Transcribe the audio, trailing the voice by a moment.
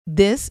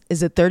This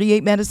is a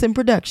 38 Medicine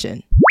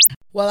production.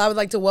 Well, I would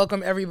like to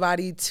welcome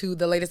everybody to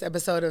the latest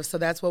episode of So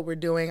That's What We're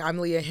Doing. I'm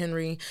Leah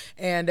Henry,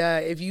 and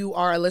if you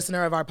are a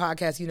listener of our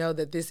podcast, you know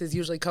that this is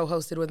usually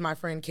co-hosted with my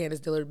friend Candace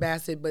Dillard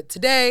Bassett. But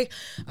today,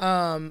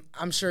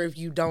 I'm sure if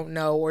you don't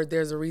know or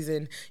there's a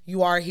reason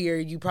you are here,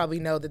 you probably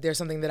know that there's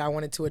something that I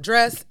wanted to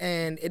address,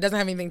 and it doesn't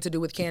have anything to do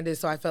with Candace,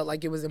 so I felt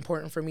like it was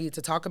important for me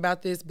to talk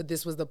about this, but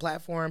this was the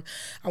platform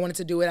I wanted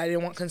to do it. I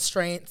didn't want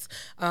constraints.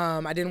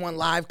 I didn't want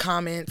live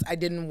comments. I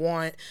didn't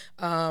want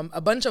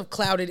a bunch of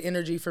clouded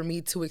energy for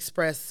me to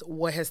express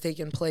what has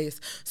taken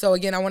place. So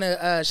again, I want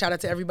to shout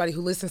out to everybody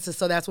who listens to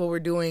So That's What We're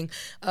Doing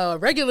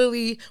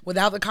regularly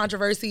without the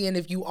controversy. And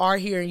if you are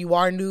here and you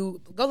are new,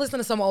 go listen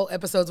to some old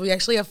episodes. We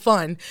actually have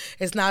fun.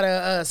 It's not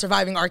a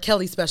Surviving R.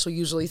 Kelly special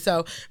usually.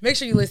 So make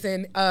sure you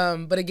listen.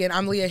 But again,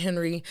 I'm Leah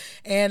Henry,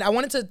 and I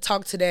wanted to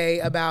talk today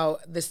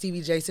about the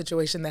Stevie J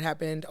situation that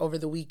happened over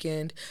the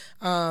weekend.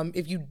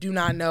 If you do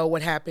not know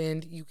what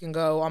happened, you can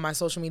go on my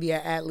social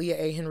media at Leah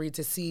A. Henry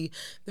to see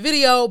the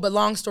video. But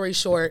long story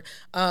short,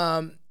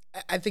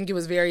 I think it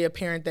was very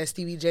apparent that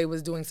Stevie J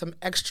was doing some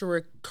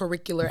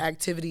extracurricular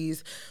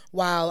activities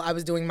while I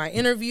was doing my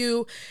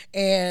interview.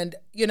 And,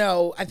 you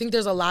know, I think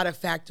there's a lot of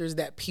factors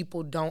that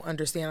people don't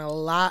understand, a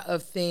lot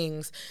of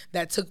things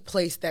that took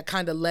place that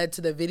kind of led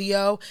to the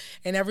video.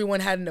 And everyone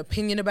had an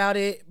opinion about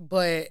it,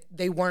 but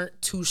they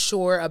weren't too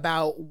sure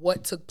about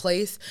what took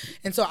place.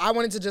 And so I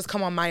wanted to just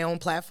come on my own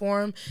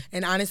platform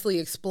and honestly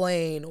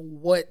explain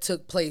what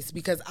took place,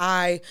 because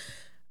I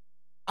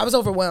was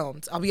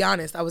overwhelmed. I'll be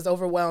honest. I was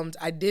overwhelmed.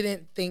 I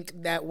didn't think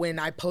that when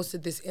I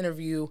posted this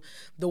interview,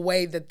 the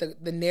way that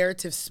the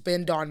narrative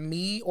spinned on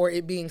me, or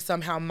it being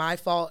somehow my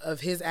fault of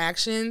his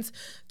actions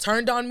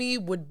turned on me,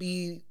 would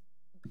be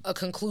a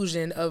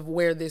conclusion of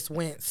where this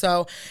went.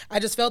 So I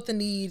just felt the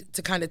need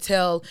to kind of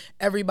tell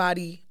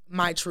everybody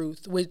my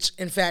truth, which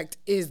in fact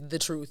is the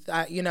truth.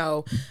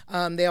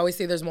 They always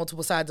say there's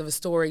multiple sides of a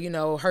story,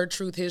 her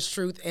truth, his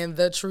truth, and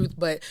the truth.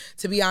 But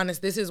to be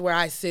honest, this is where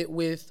I sit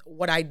with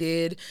what I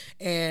did,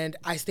 and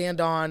I stand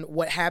on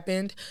what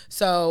happened.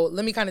 So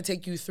let me kind of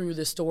take you through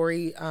the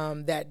story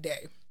that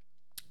day.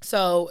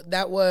 So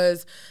that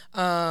was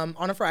on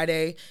a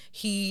Friday.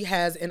 He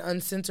has an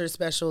uncensored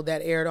special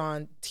that aired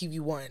on TV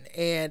One,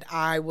 and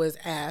I was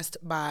asked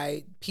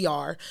by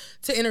PR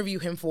to interview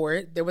him for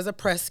it. There was a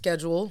press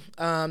schedule.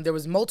 There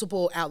was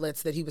multiple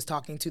outlets that he was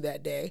talking to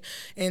that day.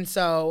 And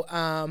so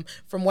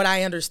from what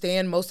I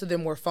understand, most of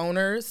them were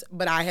phoners,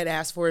 but I had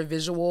asked for a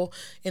visual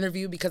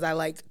interview because I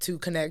like to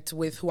connect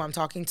with who I'm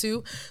talking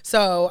to.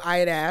 So I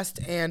had asked,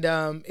 and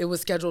it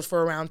was scheduled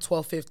for around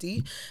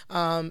 12:50.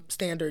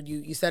 Standard,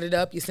 you set it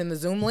up, you send the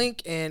Zoom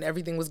link, and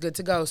everything was good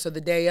to go. So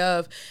the day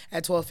of,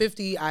 at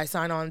 12:50, I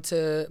sign on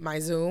to my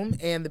Zoom,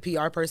 and the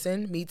PR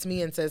person meets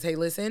me and says, hey,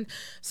 listen,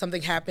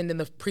 something happened in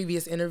the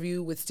previous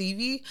interview with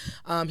Stevie.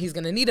 He's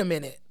going to need a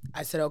minute.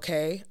 I said,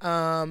 okay.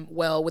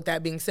 Well, with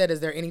that being said, is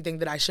there anything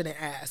that I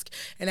shouldn't ask?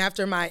 And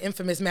after my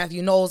infamous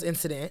Matthew Knowles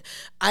incident,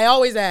 I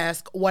always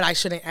ask what I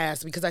shouldn't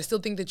ask, because I still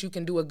think that you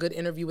can do a good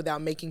interview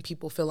without making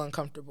people feel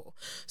uncomfortable.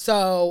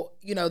 So,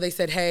 they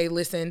said, hey,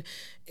 listen,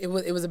 it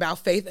was about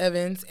Faith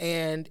Evans,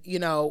 and,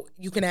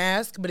 you can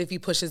ask, but if he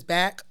pushes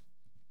back,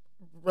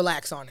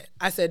 relax on it.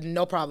 I said,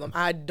 no problem.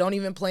 I don't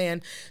even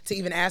plan to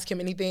even ask him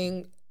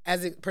anything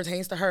as it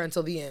pertains to her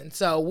until the end.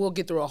 So we'll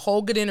get through a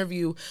whole good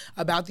interview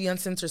about the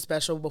Uncensored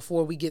special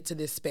before we get to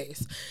this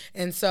space.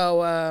 And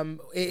so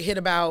it hit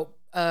about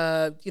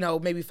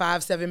maybe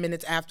 5-7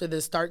 minutes after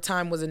the start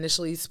time was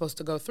initially supposed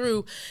to go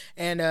through,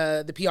 and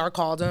the PR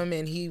called him,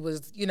 and he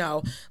was,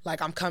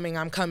 like, I'm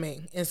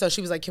coming. And so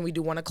she was like, can we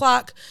do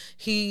 1:00?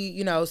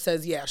 He,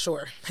 says, yeah,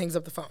 sure. Hangs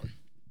up the phone.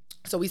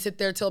 So we sit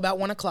there till about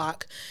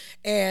 1:00,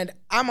 and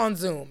I'm on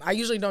Zoom. I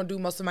usually don't do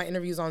most of my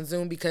interviews on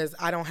Zoom because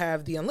I don't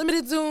have the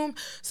unlimited Zoom.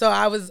 So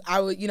I would,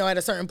 at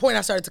a certain point,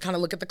 I started to kind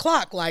of look at the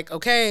clock, like,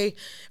 okay,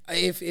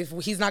 if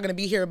he's not going to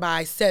be here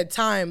by said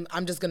time,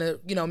 I'm just going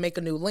to, make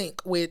a new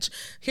link. Which,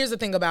 here's the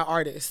thing about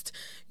artists,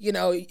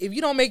 if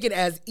you don't make it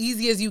as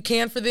easy as you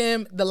can for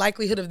them, the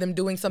likelihood of them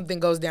doing something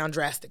goes down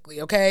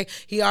drastically. Okay,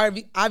 he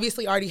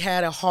obviously already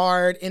had a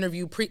hard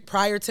interview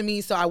prior to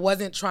me, so I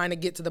wasn't trying to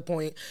get to the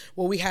point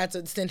where we had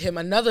to send him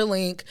another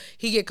link,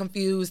 he get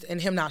confused,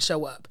 and him not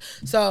show up.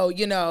 So,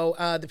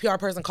 the PR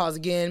person calls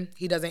again,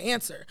 he doesn't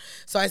answer.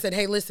 So I said,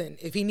 hey, listen,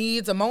 if he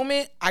needs a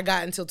moment, I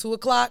got until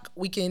 2:00.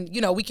 We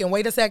can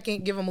wait a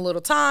second, give him a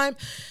little time.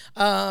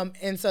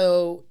 And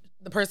so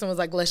the person was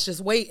like, let's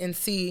just wait and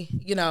see,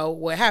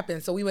 what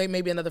happens. So we wait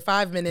maybe another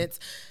 5 minutes,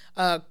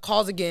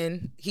 calls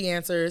again, he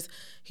answers.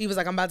 He was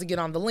like, I'm about to get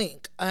on the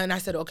link. And I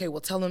said, okay,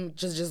 well, tell him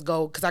just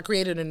go, because I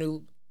created a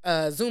new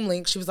Zoom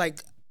link. She was like,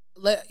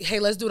 hey,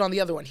 let's do it on the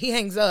other one. He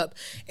hangs up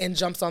and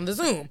jumps on the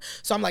Zoom.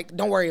 So I'm like,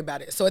 don't worry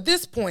about it. So at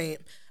this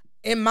point,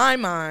 in my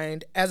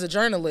mind, as a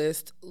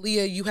journalist,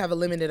 Leah, you have a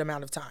limited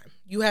amount of time.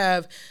 You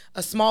have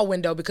a small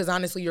window, because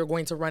honestly, you're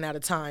going to run out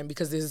of time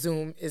because this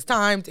Zoom is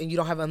timed and you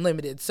don't have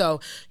unlimited. So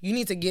you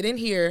need to get in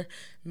here,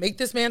 make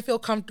this man feel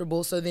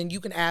comfortable, so then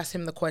you can ask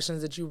him the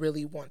questions that you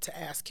really want to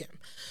ask him.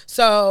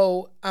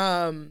 So,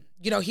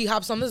 he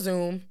hops on the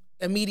Zoom,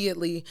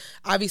 immediately,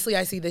 obviously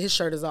I see that his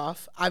shirt is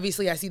off.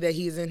 Obviously I see that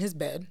he is in his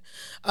bed.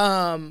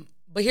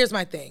 But here's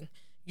my thing.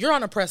 You're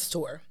on a press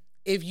tour.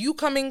 If you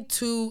coming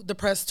to the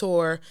press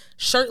tour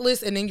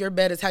shirtless and in your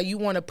bed is how you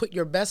want to put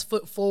your best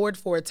foot forward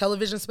for a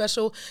television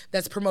special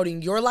that's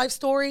promoting your life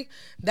story,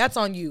 that's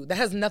on you. That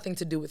has nothing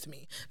to do with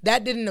me.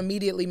 That didn't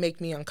immediately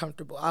make me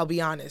uncomfortable. I'll be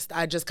honest.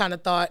 I just kind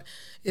of thought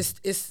it's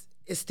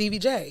Stevie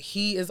J.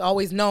 He is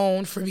always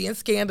known for being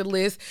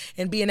scandalous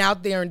and being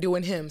out there and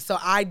doing him. So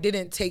I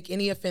didn't take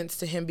any offense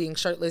to him being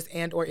shirtless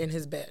and or in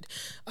his bed.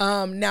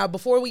 Now,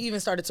 before we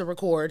even started to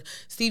record,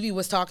 Stevie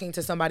was talking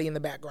to somebody in the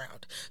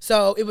background.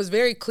 So it was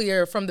very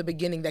clear from the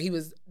beginning that he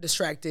was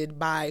distracted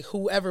by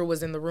whoever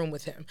was in the room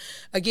with him.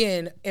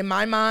 Again, in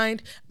my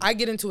mind, I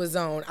get into a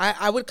zone.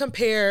 I would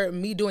compare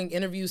me doing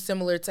interviews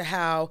similar to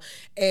how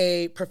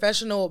a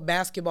professional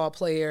basketball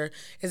player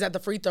is at the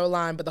free throw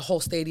line, but the whole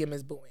stadium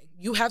is booing.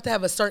 You have to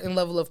have a certain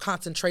level of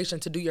concentration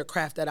to do your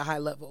craft at a high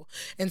level.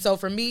 And so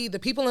for me, the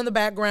people in the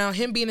background,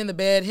 him being in the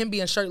bed, him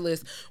being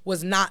shirtless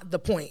was not the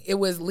point. It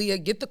was, Leah,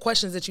 get the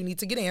questions that you need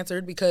to get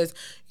answered because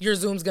your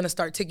Zoom's gonna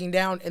start ticking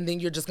down and then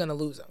you're just gonna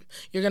lose them.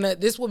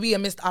 This will be a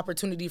missed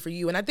opportunity for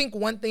you. And I think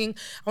one thing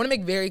I wanna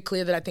make very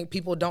clear that I think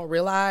people don't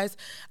realize,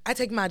 I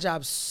take my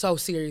job so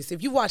serious.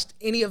 If you watched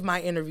any of my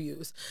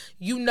interviews,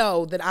 you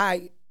know that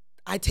I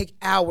take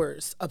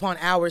hours upon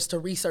hours to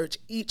research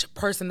each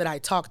person that I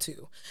talk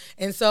to.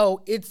 And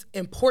so it's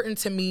important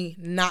to me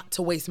not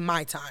to waste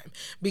my time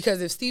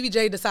because if Stevie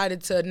J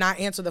decided to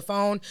not answer the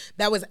phone,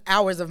 that was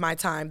hours of my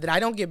time that I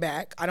don't get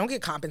back, I don't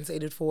get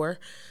compensated for.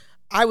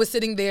 I was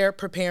sitting there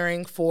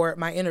preparing for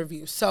my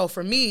interview. So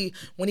for me,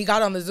 when he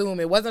got on the Zoom,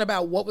 it wasn't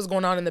about what was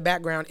going on in the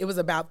background. It was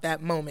about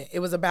that moment. It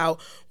was about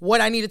what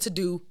I needed to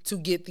do to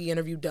get the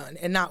interview done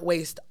and not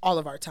waste all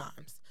of our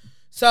times.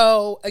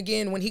 So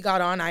again, when he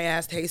got on, I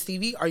asked, hey,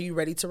 Stevie, are you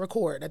ready to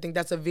record? I think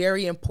that's a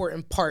very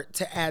important part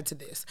to add to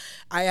this.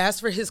 I asked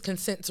for his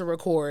consent to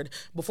record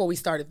before we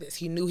started this.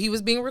 He knew he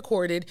was being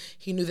recorded.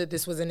 He knew that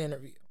this was an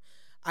interview.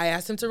 I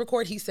asked him to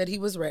record. He said he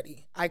was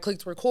ready. I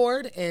clicked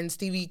record, and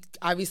Stevie,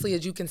 obviously,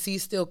 as you can see,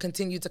 still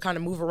continued to kind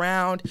of move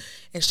around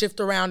and shift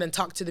around and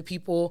talk to the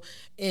people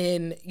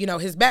in,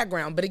 his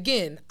background. But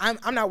again,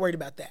 I'm not worried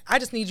about that. I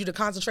just need you to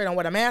concentrate on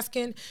what I'm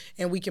asking,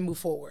 and we can move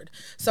forward.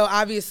 So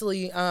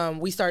obviously,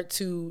 we start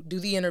to do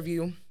the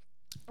interview.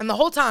 And the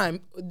whole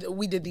time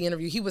we did the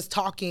interview, he was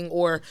talking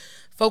or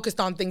focused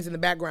on things in the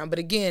background. But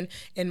again,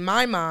 in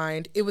my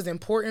mind, it was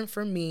important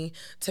for me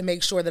to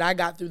make sure that I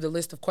got through the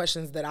list of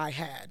questions that I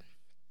had.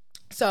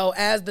 So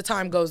as the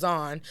time goes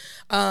on,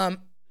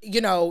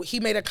 he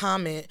made a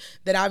comment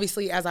that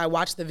obviously as I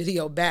watched the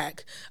video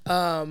back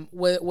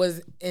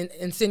was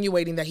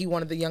insinuating that he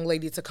wanted the young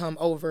lady to come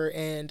over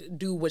and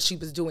do what she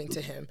was doing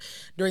to him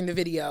during the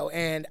video.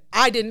 And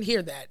I didn't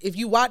hear that. If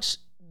you watch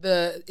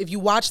the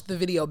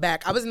video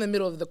back, I was in the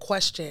middle of the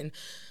question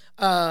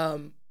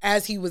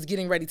as he was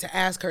getting ready to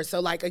ask her.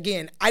 So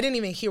again, I didn't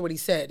even hear what he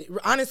said.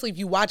 Honestly, if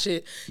you watch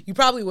it, you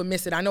probably would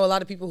miss it. I know a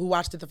lot of people who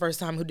watched it the first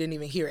time who didn't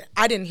even hear it.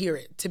 I didn't hear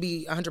it, to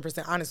be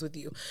 100% honest with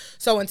you.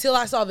 So until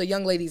I saw the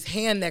young lady's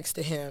hand next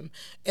to him,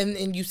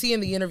 and you see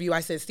in the interview,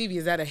 I said, Stevie,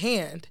 is that a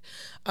hand?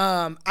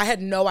 I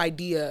had no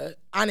idea,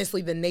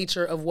 honestly, the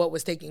nature of what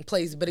was taking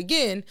place. But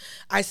again,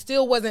 I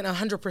still wasn't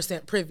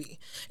 100% privy.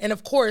 And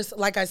of course,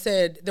 like I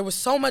said, there was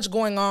so much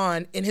going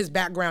on in his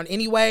background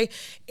anyway.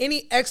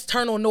 Any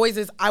external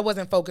noises I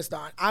wasn't focused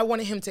on. I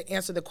wanted him to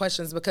answer the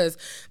questions because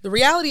the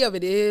reality of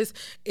it is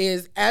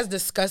as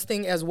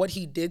disgusting as what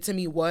he did to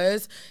me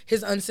was,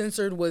 his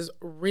Uncensored was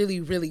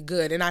really, really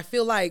good. And I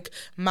feel like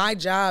my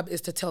job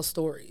is to tell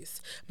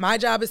stories. My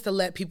job is to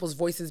let people's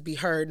voices be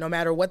heard, no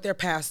matter what their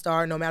past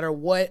are, no matter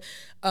what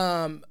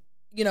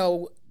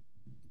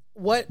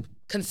what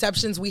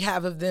conceptions we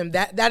have of them.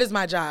 That is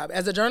my job.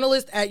 As a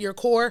journalist, at your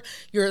core,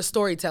 you're a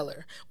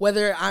storyteller.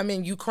 Whether I'm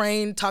in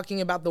Ukraine talking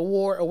about the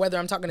war or whether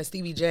I'm talking to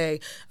Stevie J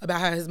about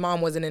how his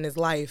mom wasn't in his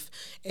life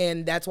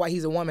and that's why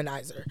he's a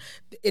womanizer.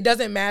 It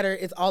doesn't matter.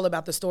 It's all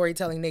about the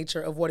storytelling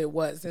nature of what it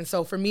was. And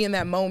so for me in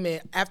that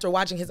moment, after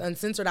watching his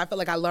Uncensored, I felt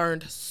like I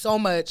learned so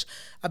much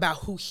about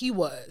who he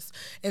was.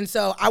 And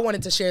so I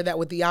wanted to share that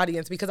with the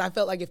audience because I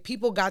felt like if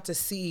people got to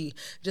see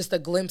just a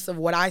glimpse of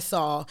what I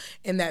saw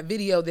in that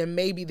video, then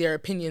maybe their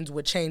opinions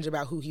would change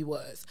about who he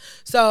was.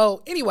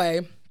 So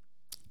anyway,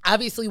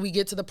 obviously we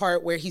get to the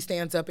part where he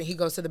stands up and he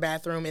goes to the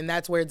bathroom, and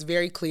that's where it's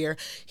very clear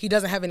he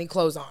doesn't have any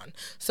clothes on.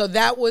 So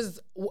that was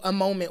a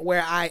moment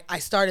where I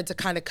started to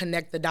kind of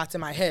connect the dots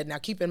in my head. Now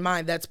keep in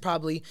mind, that's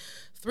probably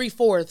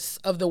 3/4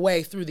 of the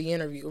way through the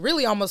interview,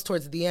 really almost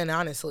towards the end,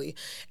 honestly.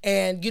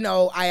 And,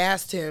 I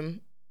asked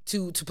him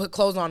to put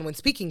clothes on when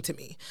speaking to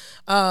me.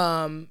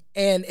 And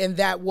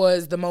that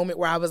was the moment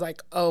where I was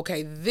like,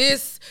 okay,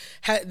 this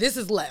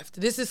is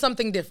left. This is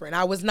something different.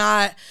 I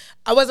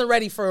wasn't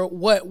ready for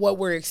what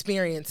we're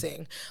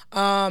experiencing.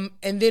 And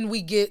then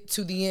we get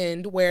to the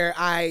end where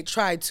I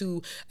tried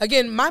to,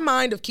 again, my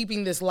mind of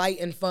keeping this light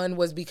and fun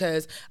was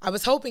because I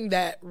was hoping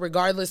that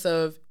regardless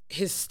of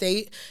his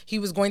state, he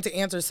was going to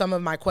answer some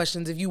of my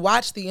questions. If you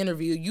watch the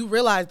interview, you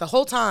realize the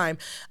whole time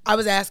I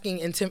was asking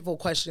intentful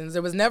questions.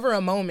 There was never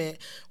a moment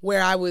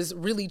where I was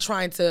really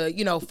trying to,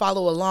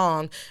 follow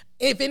along.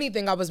 If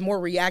anything, I was more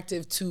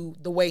reactive to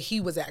the way he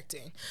was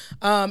acting.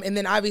 And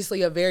then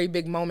obviously a very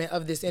big moment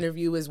of this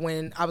interview is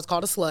when I was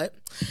called a slut.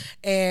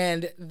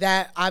 And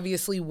that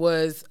obviously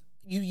was,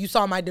 you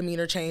saw my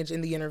demeanor change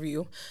in the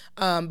interview,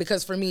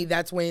 because for me,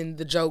 that's when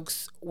the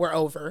jokes were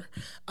over.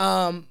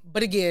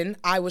 But again,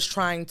 I was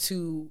trying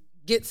to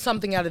get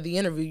something out of the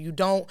interview. You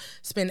don't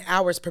spend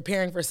hours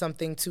preparing for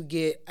something to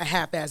get a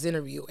half-ass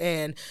interview.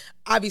 And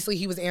obviously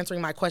he was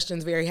answering my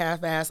questions very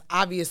half-ass.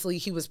 Obviously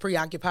he was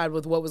preoccupied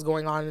with what was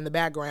going on in the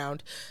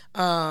background.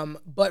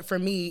 But for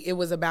me, it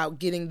was about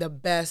getting the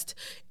best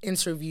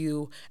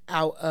interview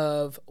out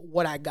of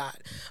what I got.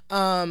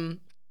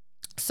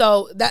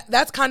 So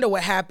that's kind of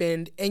what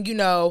happened. And,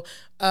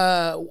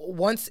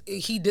 once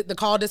the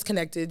call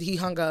disconnected, he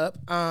hung up.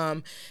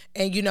 And,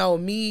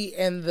 me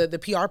and the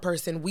PR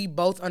person, we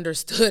both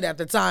understood at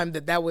the time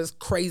that was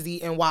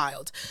crazy and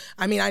wild.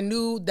 I mean, I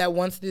knew that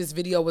once this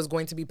video was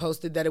going to be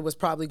posted, that it was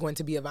probably going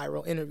to be a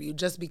viral interview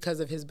just because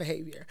of his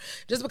behavior,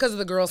 just because of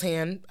the girl's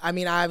hand. I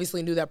mean, I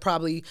obviously knew that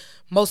probably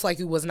most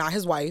likely was not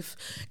his wife.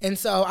 And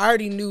so I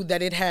already knew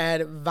that it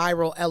had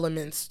viral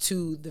elements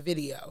to the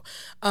video.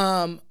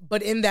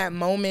 But in that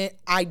moment,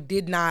 I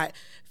did not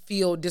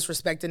feel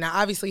disrespected. Now,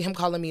 obviously, him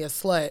calling me a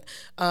slut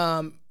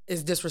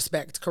is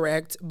disrespect,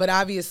 correct? But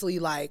obviously,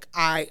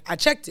 I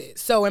checked it.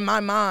 So in my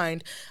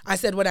mind, I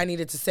said what I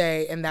needed to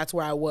say, and that's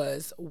where I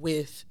was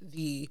with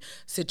the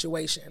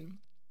situation.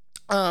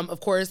 Of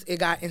course, it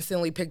got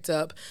instantly picked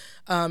up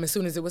as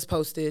soon as it was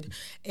posted.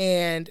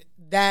 And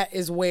that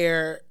is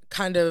where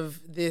kind of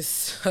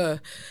this,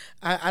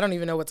 I don't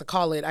even know what to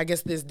call it. I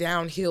guess this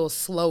downhill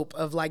slope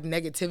of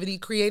negativity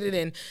created.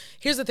 And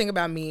here's the thing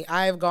about me.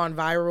 I have gone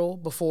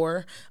viral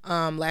before.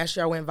 Last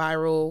year I went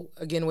viral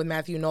again with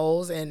Matthew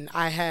Knowles, and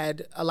I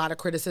had a lot of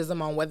criticism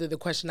on whether the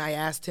question I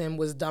asked him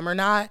was dumb or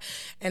not.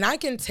 And I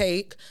can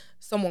take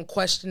someone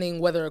questioning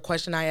whether a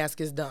question I ask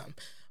is dumb.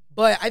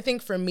 But I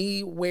think for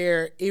me,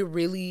 where it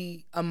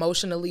really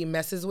emotionally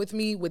messes with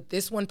me with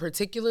this one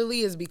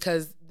particularly is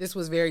because this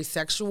was very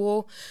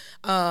sexual,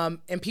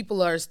 and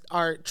people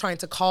are trying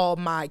to call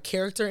my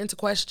character into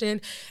question,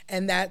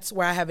 and that's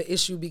where I have an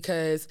issue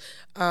because,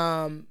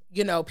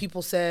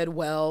 people said,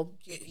 well,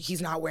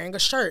 he's not wearing a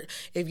shirt.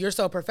 If you're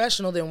so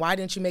professional, then why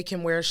didn't you make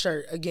him wear a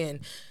shirt? Again,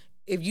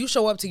 if you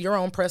show up to your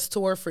own press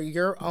tour for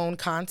your own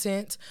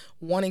content,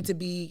 wanting to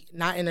be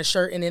not in a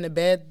shirt and in a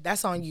bed,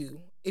 that's on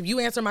you. If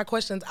you answer my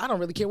questions, I don't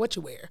really care what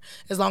you wear,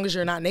 as long as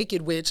you're not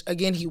naked, which,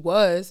 again, he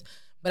was,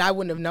 but I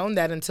wouldn't have known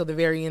that until the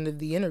very end of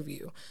the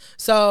interview.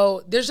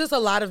 So there's just a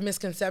lot of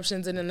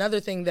misconceptions. And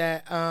another thing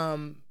that,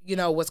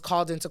 was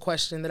called into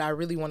question that I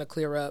really want to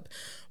clear up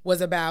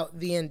was about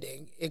the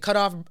ending. It cut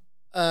off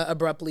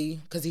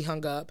abruptly because he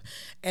hung up,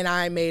 and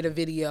I made a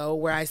video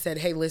where I said,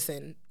 hey,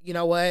 listen, you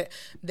know what?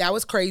 That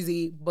was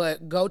crazy,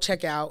 but go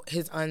check out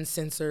his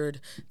uncensored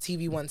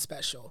TV One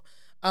special.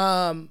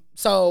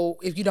 So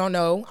if you don't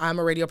know, I'm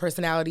a radio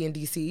personality in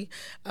DC.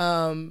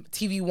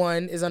 TV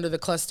One is under the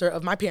cluster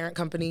of my parent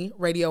company,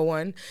 Radio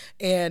One.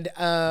 And,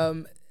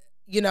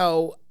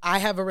 I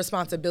have a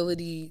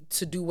responsibility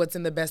to do what's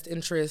in the best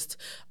interest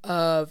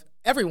of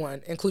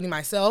everyone, including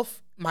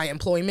myself, my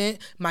employment,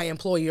 my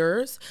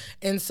employers.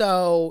 And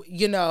so,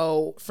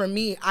 for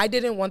me, I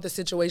didn't want the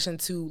situation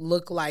to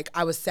look like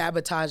I was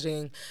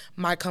sabotaging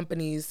my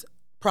company's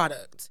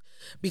product.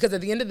 Because at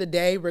the end of the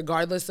day,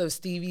 regardless of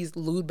Stevie's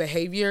lewd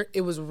behavior,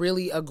 it was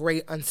really a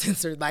great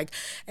uncensored,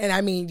 and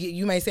I mean,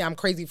 you may say I'm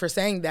crazy for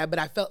saying that, but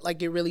I felt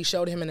like it really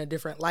showed him in a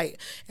different light.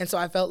 And so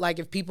I felt like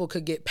if people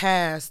could get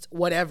past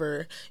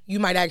whatever, you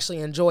might actually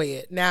enjoy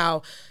it.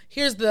 Now,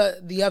 here's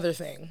the other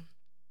thing.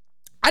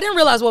 I didn't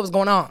realize what was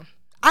going on.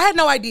 I had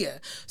no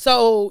idea.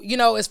 So,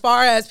 as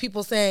far as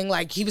people saying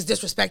he was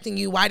disrespecting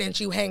you, why didn't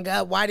you hang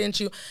up? Why didn't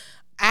you?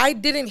 I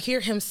didn't hear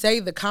him say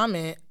the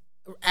comment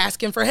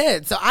asking for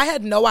head. So I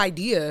had no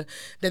idea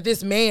that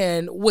this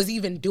man was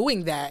even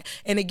doing that.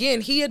 And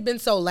again, he had been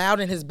so loud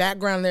in his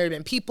background. There had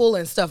been people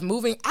and stuff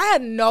moving. I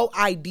had no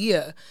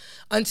idea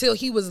until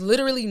he was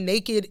literally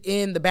naked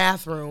in the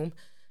bathroom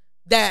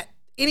that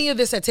any of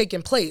this had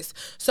taken place.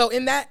 So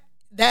in that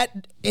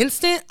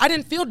instant, I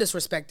didn't feel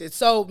disrespected.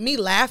 So me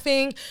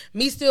laughing,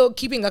 me still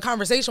keeping a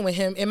conversation with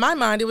him, in my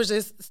mind, it was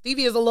just,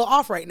 Stevie is a little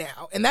off right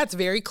now. And that's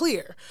very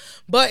clear.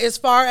 But as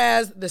far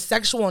as the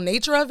sexual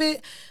nature of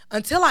it,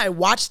 until I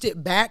watched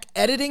it back,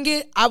 editing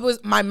it,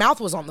 my mouth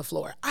was on the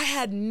floor. I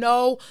had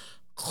no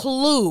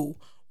clue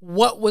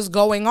what was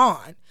going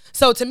on.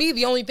 So to me,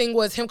 the only thing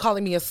was him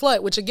calling me a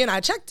slut, which again, I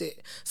checked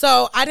it.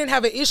 So I didn't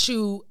have an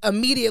issue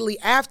immediately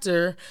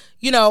after,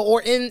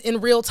 or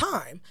in real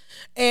time.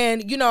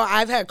 And,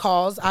 I've had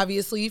calls,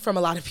 obviously, from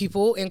a lot of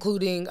people,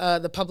 including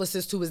the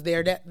publicist who was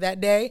there that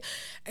day.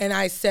 And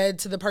I said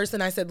to the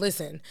person, I said,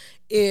 listen,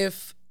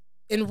 if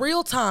in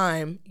real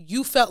time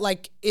you felt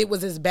like it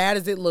was as bad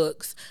as it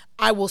looks,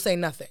 I will say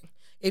nothing.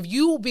 If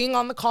you being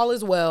on the call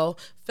as well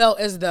felt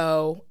as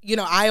though,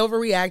 I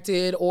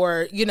overreacted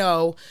or,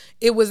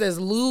 it was as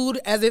lewd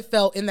as it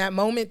felt in that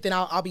moment, then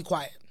I'll be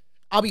quiet.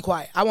 I'll be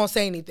quiet. I won't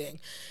say anything.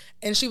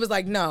 And she was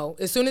like, no.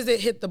 As soon as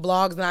it hit the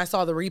blogs and I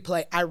saw the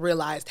replay, I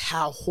realized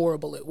how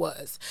horrible it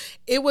was.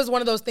 It was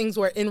one of those things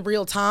where in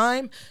real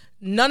time,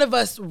 none of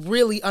us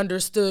really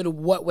understood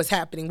what was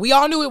happening. We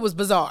all knew it was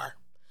bizarre,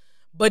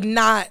 but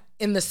not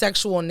in the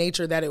sexual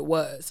nature that it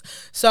was.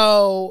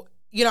 So,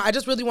 I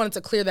just really wanted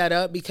to clear that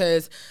up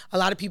because a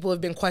lot of people have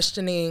been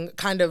questioning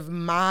kind of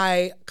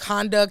my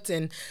conduct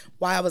and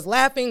why I was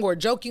laughing or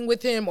joking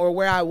with him or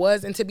where I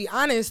was. And to be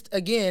honest,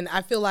 again,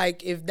 I feel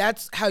like if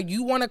that's how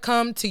you want to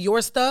come to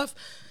your stuff,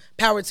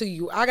 power to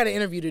you. I got an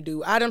interview to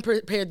do. I done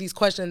prepared these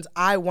questions.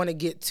 I want to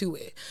get to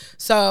it.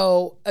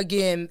 So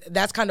again,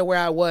 that's kind of where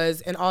I was.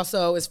 And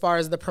also as far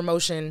as the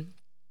promotion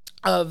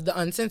of the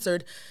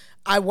Uncensored,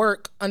 I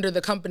work under the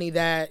company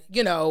that,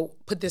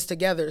 put this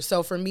together.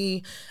 So for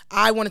me,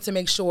 I wanted to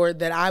make sure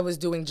that I was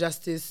doing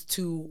justice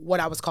to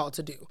what I was called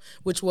to do,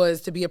 which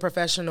was to be a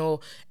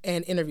professional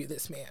and interview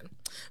this man.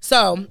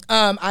 So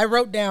I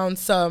wrote down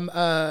some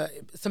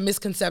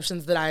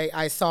misconceptions that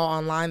I saw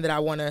online that I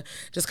want to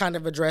just kind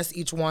of address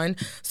each one.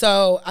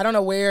 So I don't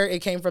know where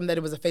it came from that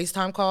it was a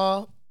FaceTime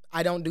call.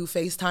 I don't do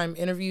FaceTime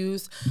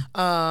interviews.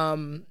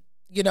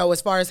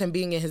 As far as him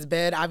being in his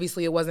bed,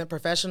 obviously it wasn't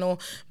professional.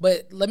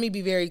 But let me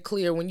be very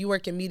clear. When you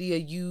work in media,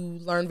 you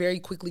learn very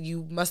quickly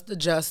you must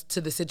adjust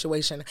to the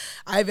situation.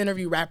 I've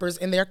interviewed rappers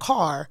in their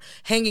car,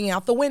 hanging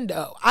out the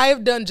window. I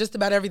have done just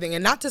about everything.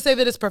 And not to say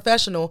that it's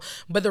professional,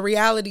 but the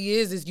reality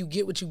is you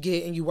get what you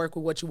get and you work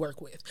with what you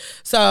work with.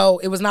 So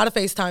it was not a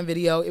FaceTime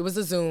video. It was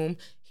a Zoom.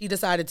 He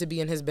decided to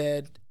be in his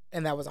bed,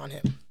 and that was on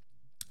him.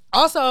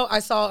 Also,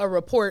 I saw a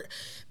report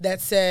that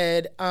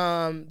said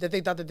that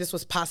they thought that this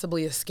was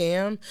possibly a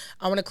scam.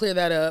 I want to clear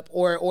that up,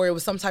 or it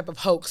was some type of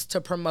hoax to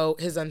promote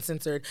his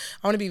Uncensored.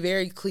 I want to be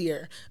very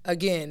clear.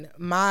 Again,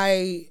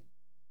 the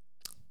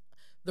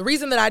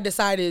reason that I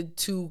decided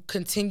to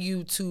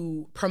continue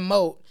to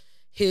promote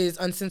his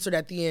Uncensored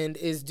at the end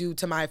is due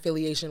to my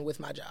affiliation with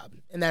my job.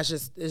 And that's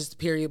just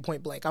period,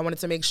 point blank. I wanted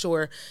to make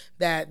sure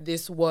that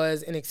this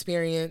was an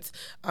experience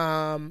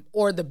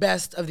or the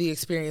best of the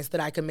experience that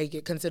I could make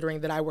it,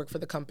 considering that I work for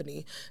the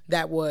company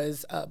that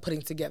was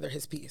putting together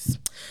his piece.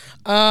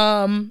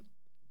 I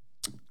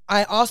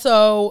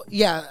saw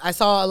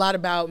a lot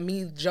about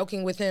me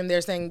joking with him.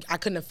 They're saying I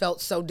couldn't have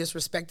felt so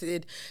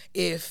disrespected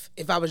if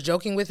I was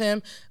joking with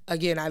him.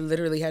 Again, I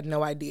literally had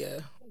no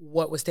idea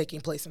what was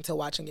taking place until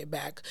watching it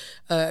back.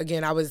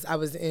 Again, I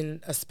was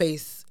in a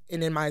space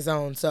and in my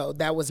zone, so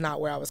that was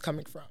not where I was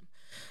coming from.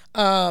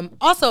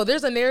 Also,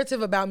 there's a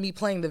narrative about me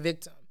playing the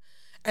victim,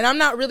 and I'm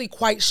not really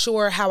quite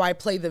sure how I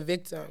play the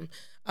victim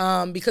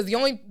because the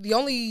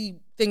only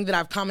thing that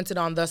I've commented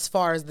on thus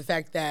far is the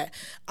fact that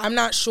I'm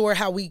not sure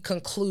how we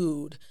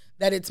conclude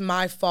that it's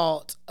my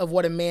fault of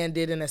what a man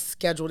did in a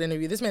scheduled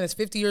interview. This man is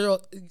 50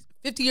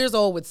 years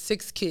old with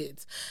 6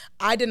 kids.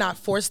 I did not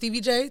force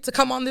Stevie J to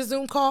come on this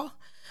Zoom call.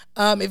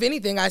 If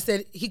anything, I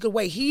said he could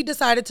wait. He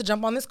decided to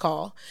jump on this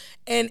call.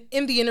 And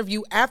in the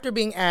interview, after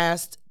being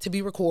asked to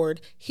be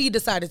recorded, he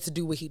decided to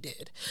do what he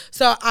did.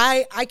 So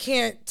I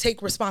can't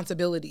take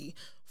responsibility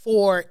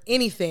for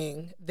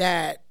anything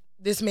that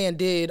this man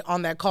did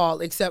on that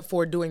call except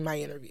for doing my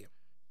interview.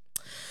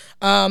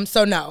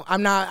 So no,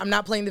 I'm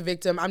not playing the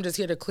victim. I'm just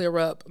here to clear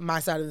up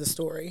my side of the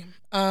story.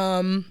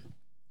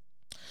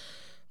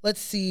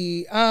 Let's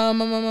see.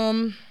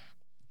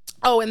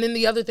 Oh, and then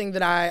the other thing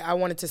that I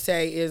wanted to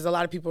say is a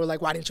lot of people were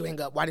like, why didn't you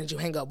hang up? Why didn't you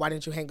hang up? Why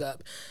didn't you hang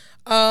up?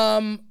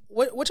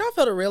 What y'all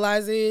fail to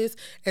realize is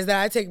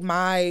that I take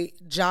my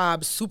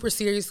job super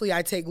seriously.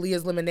 I take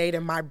Leah's Lemonade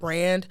and my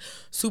brand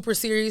super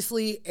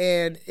seriously.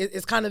 And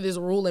it's kind of this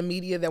rule in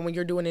media that when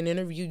you're doing an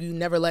interview, you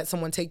never let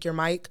someone take your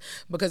mic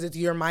because it's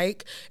your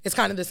mic. It's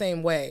kind of the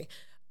same way.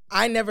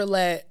 I never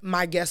let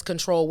my guests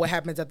control what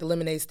happens at the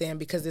lemonade stand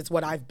because it's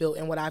what I've built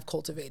and what I've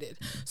cultivated.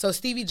 So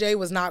Stevie J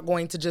was not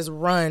going to just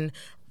run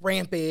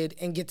rampant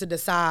and get to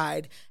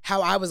decide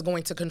how I was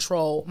going to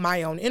control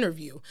my own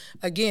interview.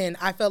 Again,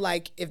 I felt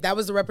like if that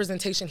was the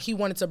representation he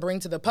wanted to bring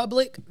to the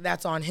public,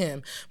 that's on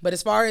him. But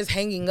as far as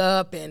hanging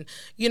up and,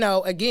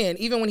 again,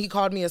 even when he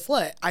called me a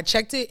slut, I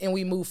checked it and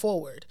we moved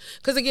forward.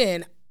 Because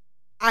again,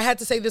 I had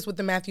to say this with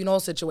the Matthew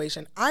Knowles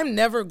situation. I'm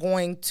never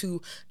going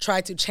to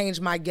try to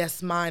change my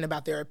guest's mind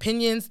about their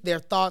opinions, their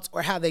thoughts,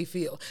 or how they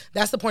feel.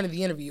 That's the point of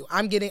the interview.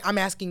 I'm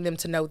asking them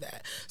to know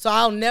that. So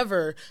I'll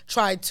never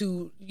try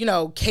to,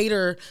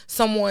 cater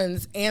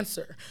someone's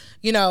answer.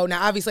 Now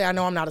obviously I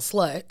know I'm not a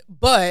slut,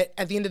 but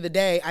at the end of the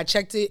day, I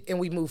checked it and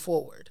we moved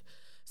forward.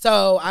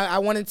 So I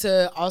wanted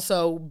to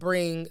also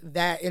bring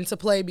that into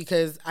play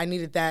because I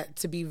needed that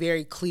to be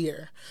very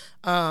clear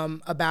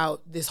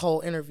about this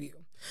whole interview.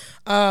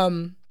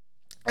 And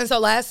so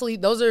lastly,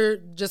 those are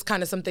just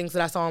kind of some things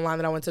that I saw online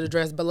that I wanted to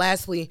address. But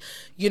lastly,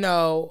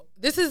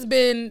 this has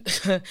been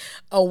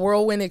a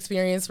whirlwind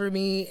experience for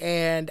me,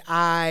 and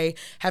I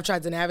have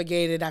tried to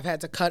navigate it. I've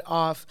had to cut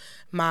off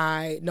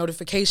my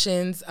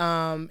notifications.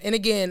 And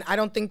again, I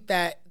don't think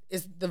that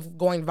it's the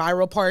going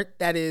viral part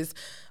that is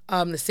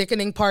the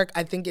sickening part.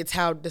 I think it's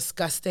how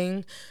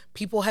disgusting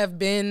people have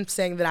been,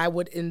 saying that I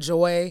would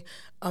enjoy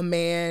a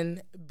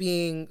man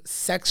being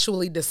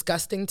sexually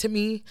disgusting to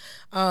me.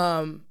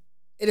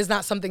 It is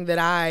not something that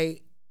I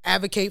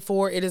advocate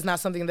for. It is not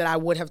something that I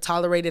would have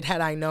tolerated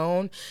had I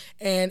known.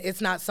 And it's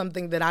not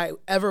something that I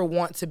ever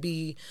want to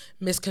be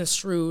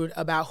misconstrued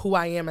about who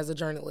I am as a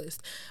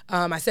journalist.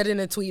 I said it in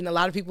a tweet, and a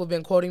lot of people have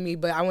been quoting me,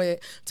 but I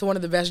went to one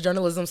of the best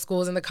journalism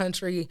schools in the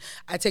country.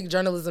 I take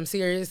journalism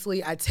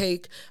seriously. I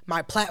take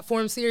my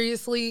platform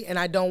seriously, and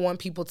I don't want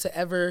people to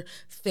ever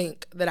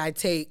think that I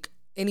take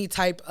any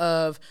type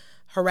of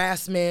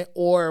harassment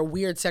or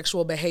weird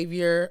sexual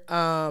behavior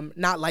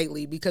not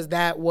lightly, because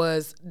that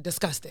was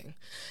disgusting.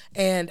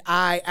 And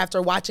after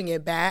watching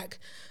it back,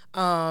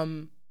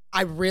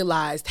 I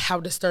realized how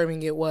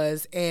disturbing it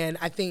was. And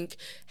I think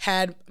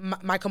had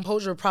my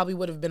composure probably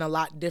would have been a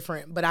lot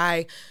different. But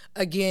I,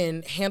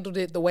 again, handled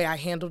it the way I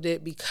handled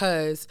it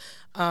because,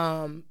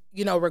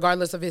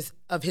 regardless of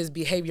his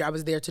behavior, I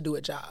was there to do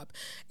a job.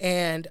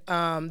 And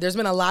there's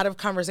been a lot of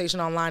conversation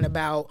online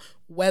about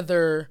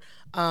whether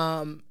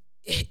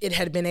it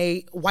had been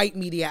a white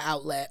media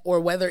outlet or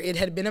whether it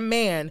had been a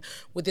man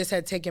where this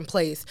had taken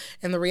place.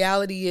 And the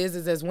reality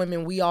is as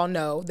women, we all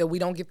know that we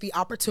don't get the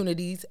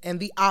opportunities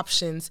and the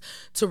options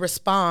to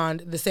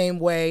respond the same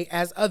way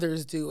as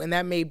others do. And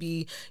that may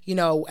be,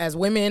 as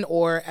women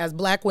or as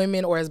Black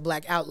women or as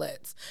Black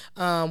outlets.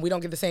 We don't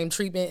get the same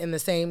treatment and the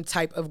same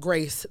type of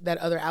grace that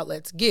other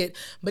outlets get.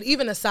 But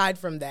even aside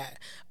from that,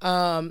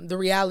 the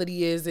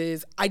reality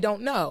is I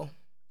don't know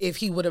if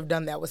he would have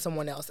done that with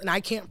someone else. And I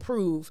can't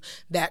prove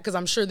that, because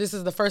I'm sure this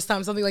is the first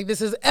time something like this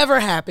has ever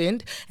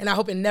happened, and I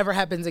hope it never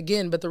happens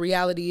again. But the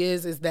reality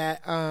is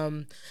that,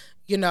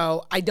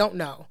 I don't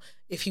know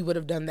if he would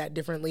have done that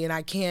differently, and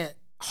I can't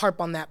harp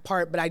on that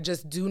part, but I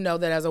just do know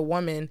that as a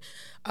woman,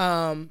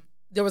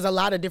 there was a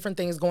lot of different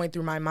things going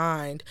through my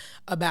mind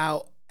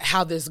about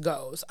how this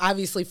goes.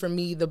 Obviously, for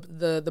me,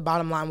 the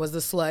bottom line was the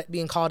slut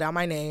being called out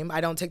my name.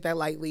 I don't take that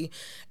lightly,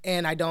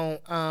 and I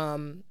don't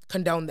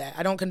condone that.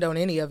 I don't condone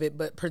any of it,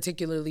 but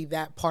particularly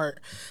that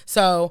part.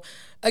 So,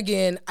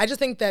 again, I just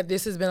think that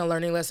this has been a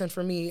learning lesson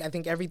for me. I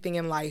think everything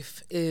in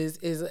life is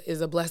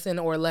a blessing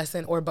or a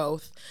lesson or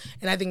both,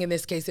 and I think in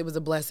this case it was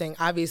a blessing.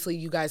 Obviously,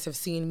 you guys have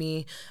seen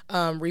me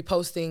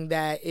reposting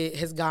that it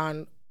has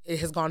gone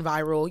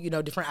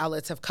viral. Different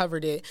outlets have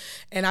covered it.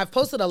 And I've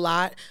posted a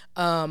lot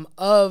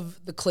of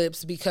the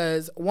clips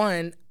because,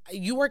 one,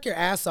 you work your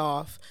ass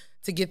off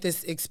to get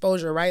this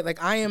exposure, right?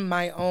 Like, I am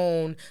my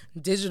own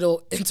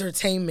digital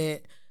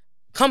entertainment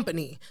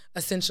company,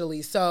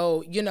 essentially.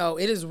 So,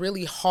 it is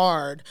really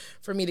hard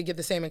for me to get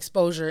the same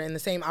exposure and the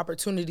same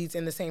opportunities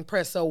in the same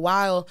press. So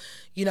while,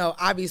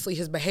 obviously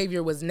his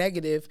behavior was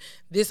negative,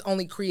 this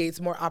only creates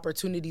more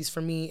opportunities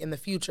for me in the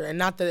future. And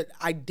not that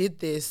I did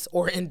this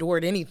or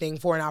endured anything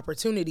for an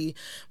opportunity,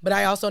 but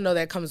I also know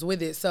that comes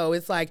with it. So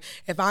it's like,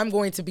 if I'm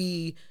going to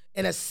be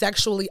in a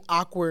sexually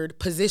awkward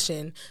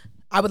position,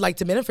 I would like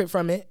to benefit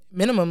from it,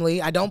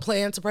 minimally. I don't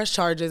plan to press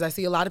charges. I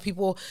see a lot of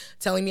people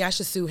telling me I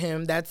should sue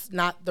him. That's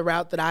not the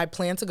route that I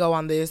plan to go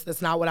on this.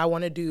 That's not what I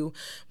want to do.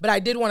 But I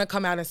did want to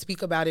come out and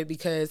speak about it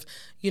because,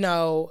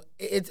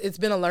 it's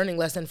been a learning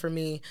lesson for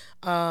me,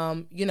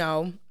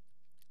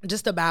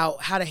 just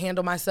about how to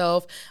handle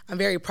myself. I'm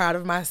very proud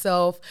of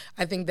myself.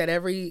 I think that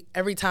every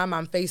time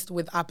I'm faced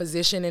with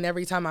opposition and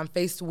every time I'm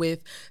faced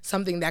with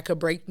something that could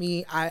break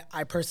me,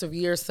 I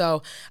persevere.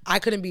 So I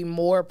couldn't be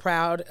more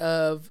proud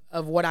of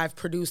what I've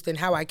produced and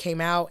how I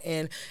came out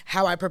and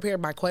how I prepared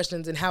my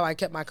questions and how I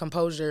kept my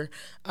composure.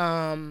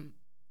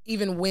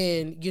 Even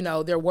when,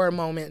 there were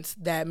moments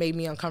that made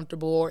me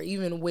uncomfortable, or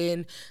even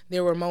when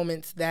there were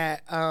moments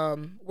that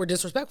were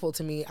disrespectful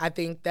to me, I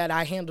think that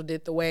I handled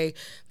it the way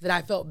that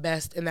I felt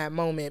best in that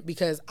moment,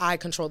 because I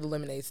control the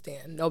lemonade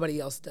stand. Nobody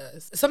else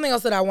does. Something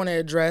else that I want to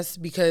address,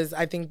 because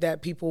I think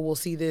that people will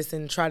see this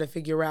and try to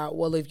figure out,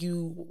 well, if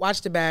you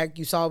watched it back,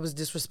 you saw it was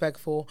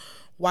disrespectful,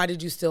 why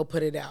did you still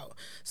put it out?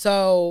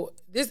 So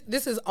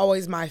this is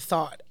always my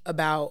thought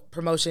about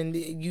promotion.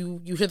 You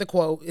hear the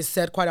quote, it's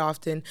said quite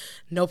often,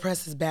 no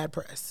press is bad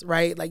press,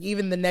 right? Like,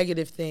 even the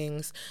negative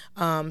things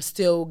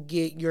still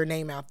get your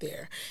name out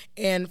there.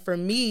 And for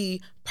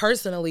me,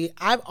 personally,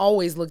 I've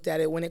always looked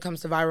at it when it comes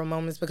to viral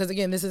moments, because,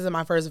 again, this isn't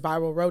my first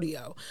viral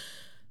rodeo.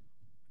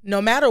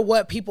 No matter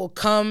what people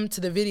come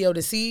to the video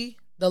to see,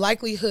 the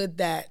likelihood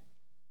that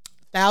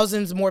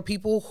thousands more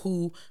people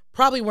who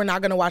probably were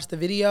not going to watch the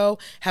video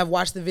have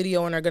watched the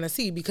video and are going to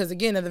see, because,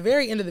 again, at the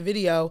very end of the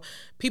video,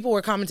 people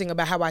were commenting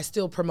about how I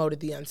still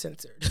promoted the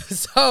Uncensored.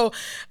 So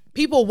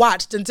people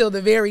watched until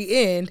the very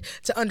end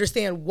to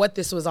understand what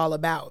this was all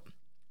about.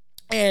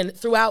 And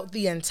throughout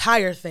the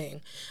entire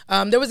thing,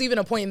 there was even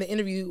a point in the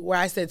interview where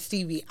I said,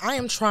 Stevie, I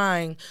am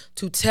trying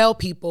to tell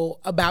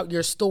people about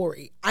your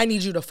story. I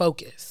need you to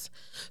focus.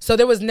 So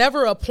there was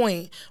never a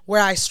point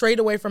where I strayed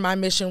away from my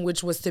mission,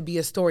 which was to be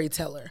a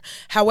storyteller.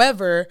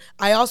 However,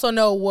 I also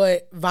know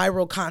what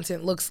viral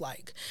content looks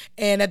like.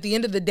 And at the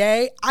end of the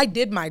day, I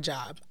did my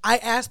job. I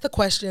asked the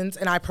questions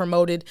and I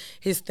promoted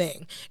his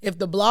thing. If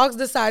the blogs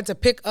decide to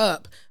pick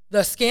up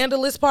the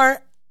scandalous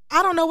part,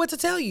 I don't know what to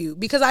tell you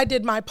because I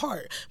did my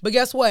part. But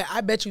guess what?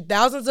 I bet you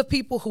thousands of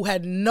people who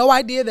had no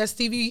idea that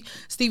Stevie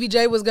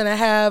J was going to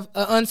have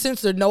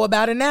Uncensored know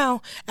about it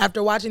now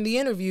after watching the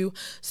interview.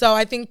 So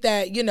I think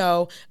that, you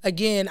know,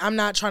 again, I'm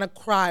not trying to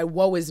cry,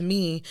 woe is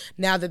me,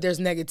 now that there's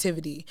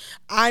negativity.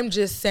 I'm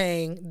just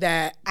saying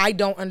that I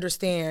don't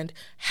understand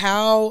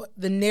how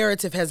the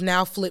narrative has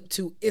now flipped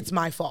to it's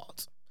my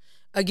fault.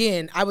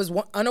 Again, I was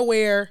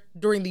unaware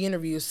during the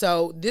interview.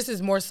 So this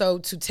is more so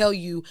to tell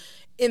you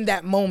in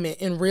that moment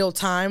in real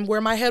time where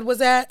my head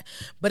was at.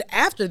 But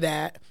after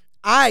that,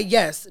 I,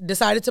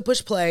 decided to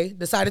push play,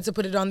 decided to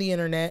put it on the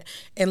internet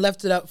and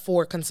left it up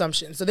for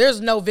consumption. So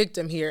there's no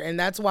victim here. And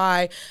that's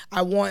why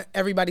I want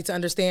everybody to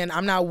understand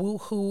I'm not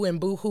woo-hoo and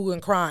boo-hoo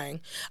and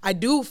crying. I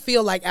do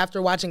feel like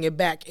after watching it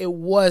back, it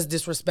was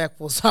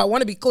disrespectful. So I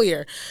want to be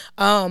clear.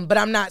 But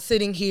I'm not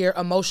sitting here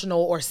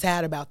emotional or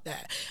sad about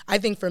that. I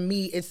think for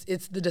me,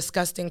 it's the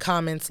disgusting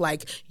comments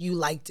like, you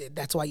liked it,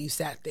 that's why you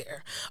sat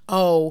there.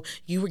 Oh,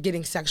 you were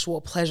getting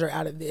sexual pleasure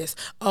out of this.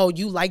 Oh,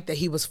 you liked that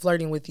he was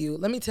flirting with you.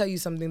 Let me tell you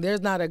something. There's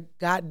not a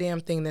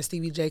goddamn thing that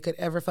Stevie J could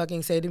ever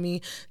fucking say to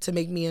me to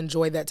make me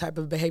enjoy that type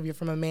of behavior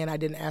from a man I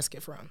didn't ask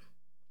it from.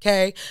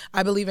 Okay?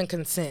 I believe in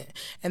consent.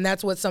 And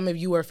that's what some of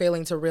you are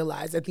failing to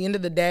realize. At the end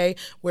of the day,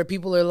 where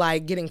people are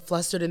like getting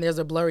flustered and there's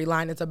a blurry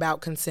line, it's about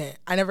consent.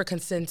 I never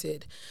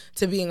consented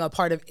to being a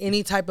part of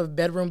any type of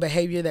bedroom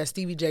behavior that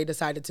Stevie J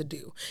decided to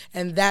do.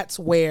 And that's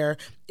where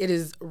it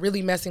is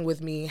really messing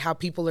with me how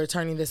people are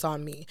turning this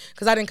on me.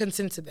 Because I didn't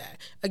consent to that.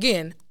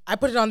 Again, I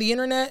put it on the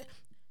internet.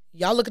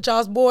 Y'all look at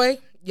y'all's boy.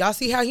 Y'all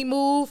see how he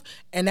moved,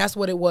 and that's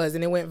what it was,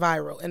 and it went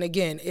viral. And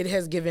again, it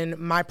has given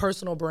my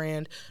personal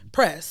brand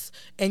press.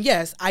 And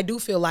yes, I do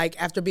feel like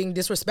after being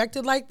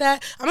disrespected like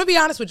that, I'm going to be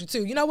honest with you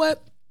too. You know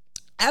what?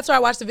 After I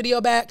watched the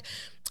video back,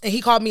 and he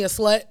called me a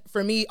slut,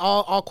 for me,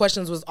 all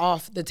questions was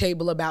off the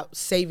table about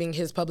saving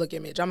his public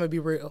image. I'm going to be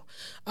real.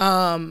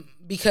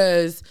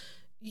 Because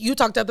you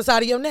talked out the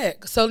side of your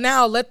neck. So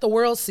now let the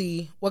world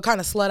see what kind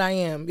of slut I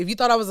am. If you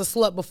thought I was a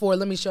slut before,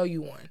 let me show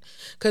you one.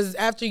 Because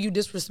after you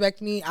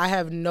disrespect me, I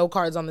have no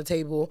cards on the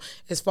table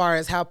as far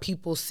as how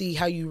people see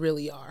how you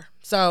really are.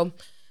 So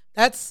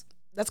that's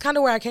kind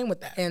of where I came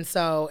with that. And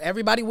so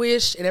everybody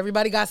wished and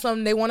everybody got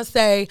something they want to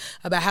say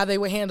about how they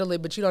would handle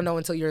it, but you don't know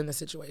until you're in the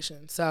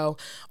situation. So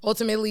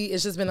ultimately,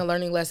 it's just been a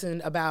learning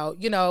lesson about,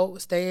 you know,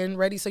 staying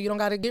ready so you don't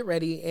got to get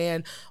ready.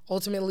 And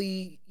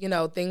ultimately, you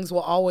know, things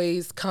will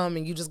always come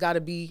and you just got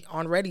to be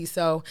on ready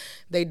so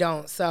they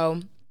don't.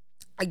 So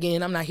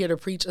again, I'm not here to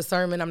preach a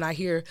sermon. I'm not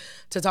here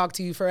to talk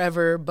to you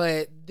forever,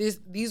 but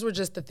these were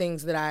just the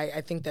things that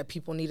I think that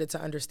people needed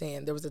to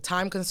understand. There was a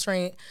time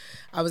constraint.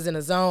 I was in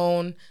a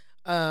zone.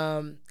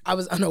 I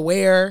was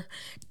unaware,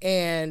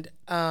 and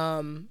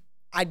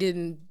I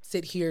didn't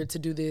sit here to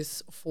do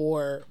this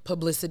for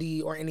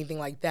publicity or anything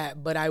like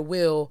that, but I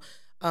will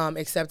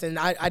accept. And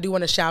I do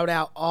want to shout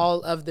out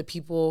all of the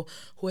people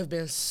who have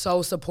been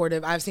so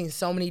supportive. I've seen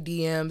so many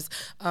DMs.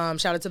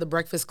 Shout out to the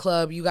Breakfast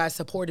Club. You guys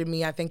supported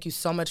me. I thank you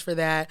so much for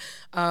that.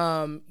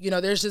 You know,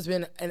 there's just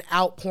been an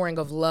outpouring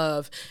of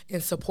love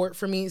and support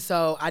for me.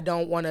 So I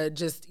don't want to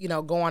just, you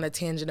know, go on a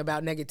tangent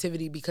about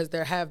negativity because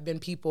there have been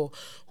people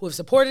who have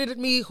supported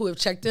me, who have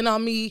checked in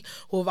on me,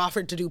 who have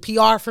offered to do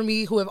PR for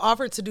me, who have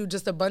offered to do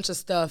just a bunch of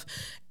stuff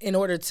in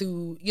order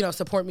to, you know,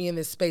 support me in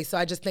this space. So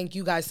I just thank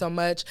you guys so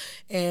much.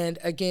 And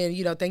again,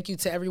 you know, thank you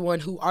to everyone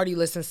who already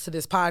listens to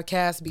this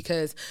podcast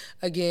because,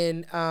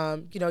 again,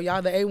 you know,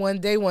 y'all the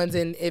A1 day ones.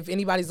 And if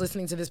anybody's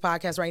listening to this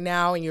podcast right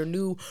now and you're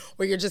new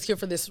or you're just here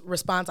for this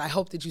response, I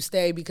hope that you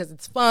stay because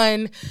it's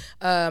fun.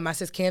 My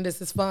sis Candace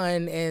is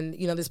fun. And,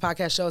 you know, this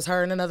podcast shows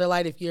her in another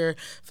light if you're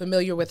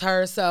familiar with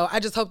her. So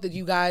I just hope that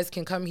you guys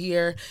can come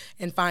here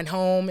and find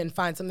home and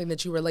find something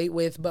that you relate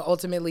with. But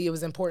ultimately, it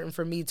was important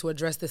for me to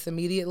address this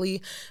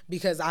immediately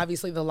because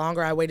obviously the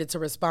longer I waited to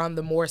respond,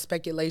 the more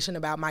speculation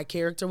about my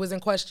character was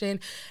in question.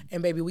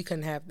 And baby, we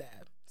couldn't have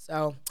that.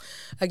 So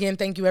again,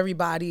 thank you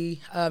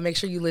everybody. Make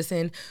sure you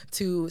listen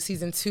to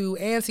season 2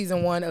 and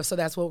season 1 of So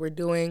That's What We're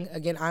Doing.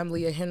 Again, I'm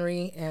Leah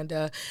Henry.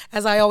 And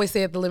as I always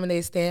say at the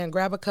lemonade stand,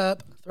 grab a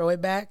cup, throw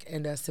it back,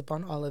 and sip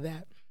on all of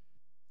that.